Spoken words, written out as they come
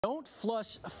Don't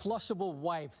flush flushable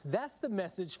wipes. That's the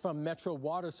message from Metro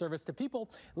Water Service to people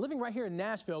living right here in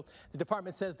Nashville. The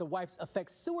department says the wipes affect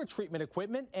sewer treatment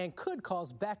equipment and could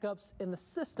cause backups in the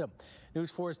system.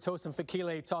 News 4's Tosin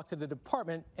Fakile talked to the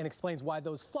department and explains why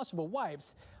those flushable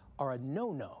wipes are a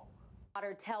no-no.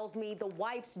 Water tells me the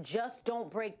wipes just don't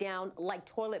break down like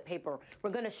toilet paper. We're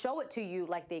going to show it to you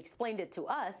like they explained it to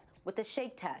us with the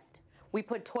shake test. We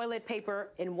put toilet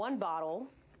paper in one bottle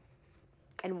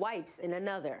and wipes in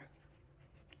another.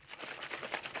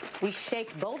 We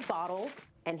shake both bottles,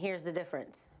 and here's the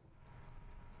difference.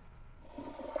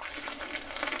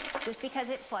 Just because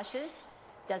it flushes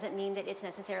doesn't mean that it's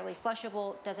necessarily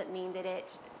flushable, doesn't mean that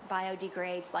it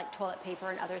biodegrades like toilet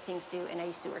paper and other things do in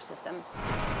a sewer system.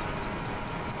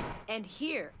 And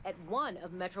here at one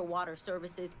of Metro Water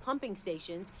Service's pumping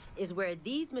stations is where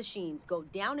these machines go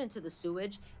down into the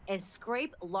sewage and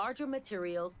scrape larger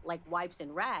materials like wipes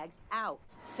and rags out.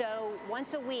 So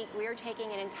once a week, we're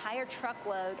taking an entire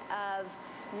truckload of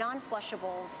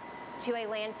non-flushables to a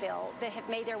landfill that have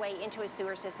made their way into a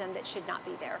sewer system that should not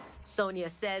be there. Sonia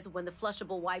says when the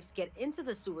flushable wipes get into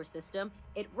the sewer system,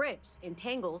 it rips and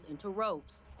tangles into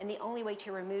ropes. And the only way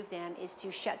to remove them is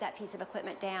to shut that piece of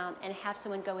equipment down and have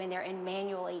someone go in there and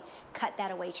manually cut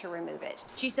that away to remove it.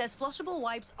 She says flushable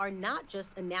wipes are not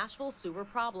just a Nashville sewer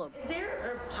problem. Is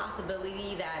there a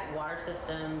possibility that water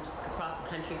systems across the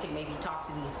country can maybe talk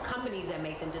to these companies that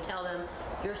make them to tell them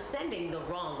you're sending the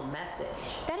wrong message?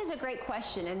 That is a great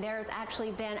question, and there's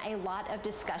actually been a lot of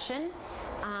discussion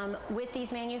with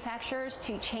these manufacturers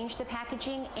to change the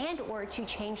packaging and or to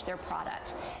change their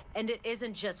product. And it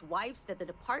isn't just wipes that the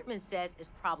department says is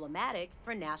problematic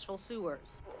for Nashville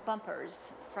sewers.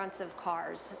 Bumpers, fronts of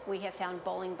cars, we have found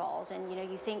bowling balls, and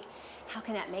you think, how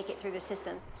can that make it through the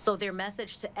systems? So their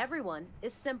message to everyone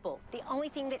is simple. The only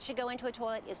thing that should go into a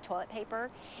toilet is toilet paper.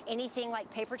 Anything like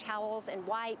paper towels and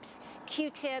wipes,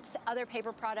 Q-tips, other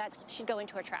paper products should go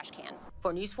into a trash can.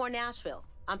 For News 4 Nashville,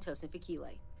 I'm Tosin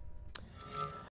Fakile.